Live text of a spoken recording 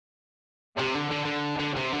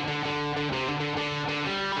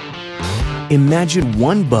Imagine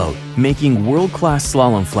one boat making world-class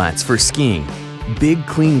slalom flats for skiing, big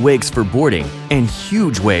clean wakes for boarding, and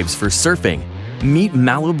huge waves for surfing. Meet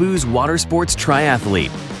Malibu's water sports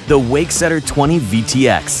triathlete, the Wakesetter 20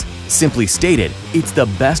 VTX. Simply stated, it's the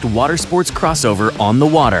best water sports crossover on the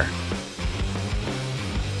water.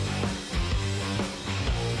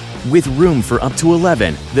 With room for up to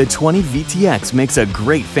 11, the 20 VTX makes a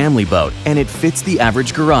great family boat, and it fits the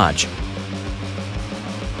average garage.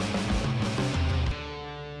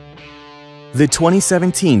 The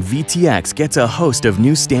 2017 VTX gets a host of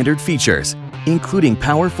new standard features, including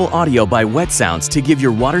powerful audio by Wet Sounds to give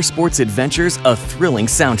your water sports adventures a thrilling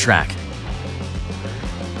soundtrack.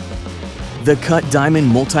 The cut diamond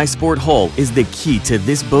multi-sport hull is the key to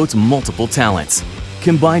this boat's multiple talents.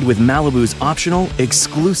 Combined with Malibu's optional,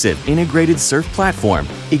 exclusive integrated surf platform,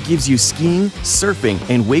 it gives you skiing, surfing,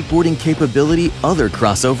 and wakeboarding capability other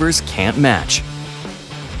crossovers can't match.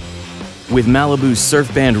 With Malibu's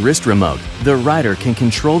Surf Band wrist remote, the rider can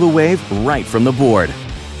control the wave right from the board.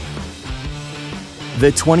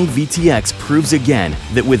 The 20 VTX proves again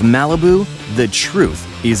that with Malibu, the truth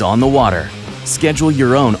is on the water. Schedule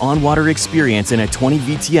your own on-water experience in a 20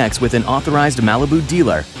 VTX with an authorized Malibu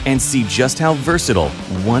dealer and see just how versatile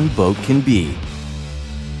one boat can be.